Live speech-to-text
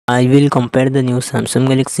I will compare the new Samsung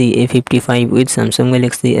Galaxy A55 with Samsung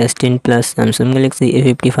Galaxy S10 Plus. Samsung Galaxy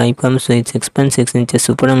A55 comes with 6.6 inches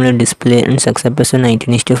Super AMOLED display and success ratio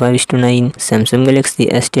 19:5:9. Samsung Galaxy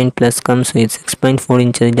S10 Plus comes with 6.4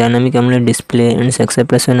 inches Dynamic AMOLED display and success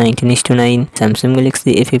ratio 19:9. Samsung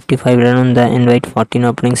Galaxy A55 run on the Android 14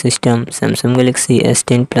 operating system. Samsung Galaxy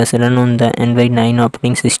S10 Plus run on the Android 9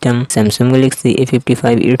 operating system. Samsung Galaxy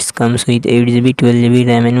A55 it comes with 8GB, 12GB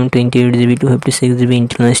RAM and 128GB, 256GB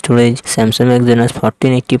internal storage. Samsung Exynos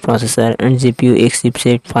 1480 processor and GPU X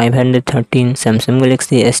chipset 513. Samsung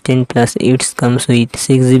Galaxy S10 Plus it comes with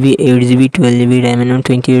 6GB, 8GB, 12GB RAM and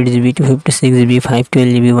 128GB, 256GB,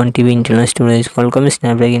 512GB, 1TB internal storage. Qualcomm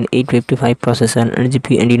Snapdragon 855 processor and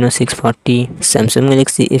GPU Adreno 640. Samsung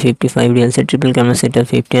Galaxy A55 real set triple camera setup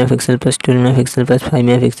 50MP plus 12MP plus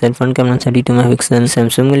 5MP, front camera 32MP.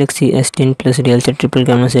 Samsung Galaxy S10 Plus real set triple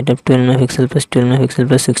camera setup 12MP plus 12MP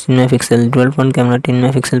plus 16MP, dual front camera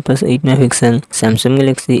 10MP plus 8MP. Samsung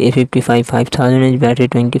Galaxy A55 5000mAh battery,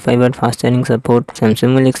 25W fast charging support.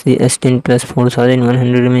 Samsung Galaxy S10 Plus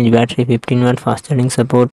 4100mAh battery, 15W fast charging support.